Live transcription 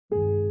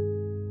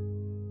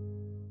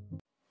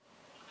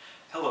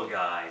Hello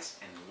guys,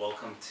 and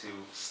welcome to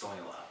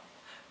StonyLab.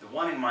 The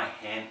one in my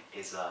hand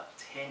is a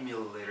 10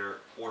 milliliter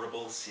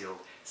portable sealed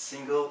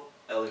single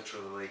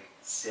electrolytic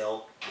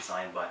cell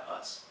designed by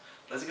us.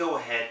 Let's go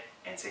ahead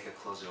and take a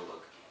closer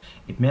look.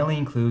 It mainly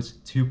includes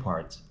two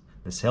parts,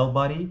 the cell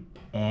body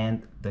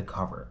and the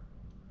cover.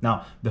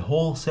 Now, the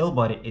whole cell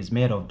body is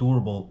made of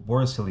durable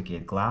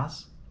borosilicate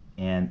glass,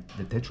 and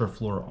the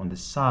tetrafluoro on the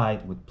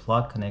side with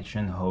plug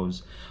connection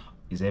hose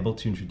is able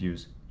to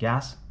introduce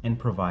gas and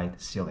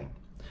provide sealing.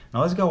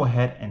 Now let's go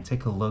ahead and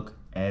take a look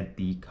at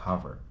the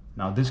cover.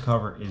 Now this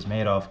cover is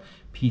made of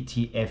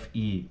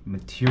PTFE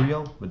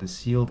material with a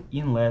sealed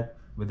inlet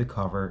with the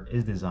cover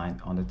is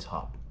designed on the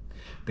top.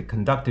 The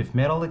conductive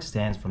metal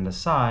extends from the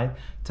side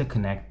to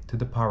connect to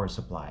the power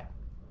supply.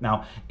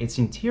 Now, its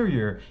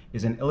interior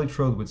is an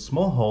electrode with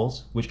small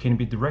holes which can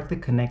be directly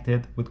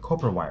connected with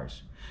copper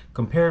wires.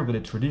 Compared with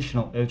a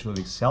traditional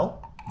electrolytic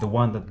cell, the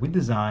one that we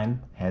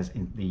designed has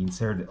the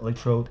inserted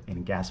electrode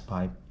and gas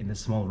pipe in the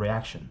small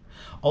reaction.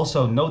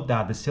 Also, note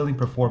that the sealing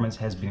performance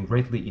has been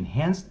greatly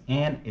enhanced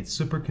and it's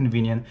super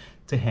convenient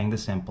to hang the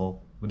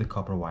sample with the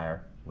copper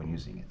wire when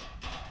using it.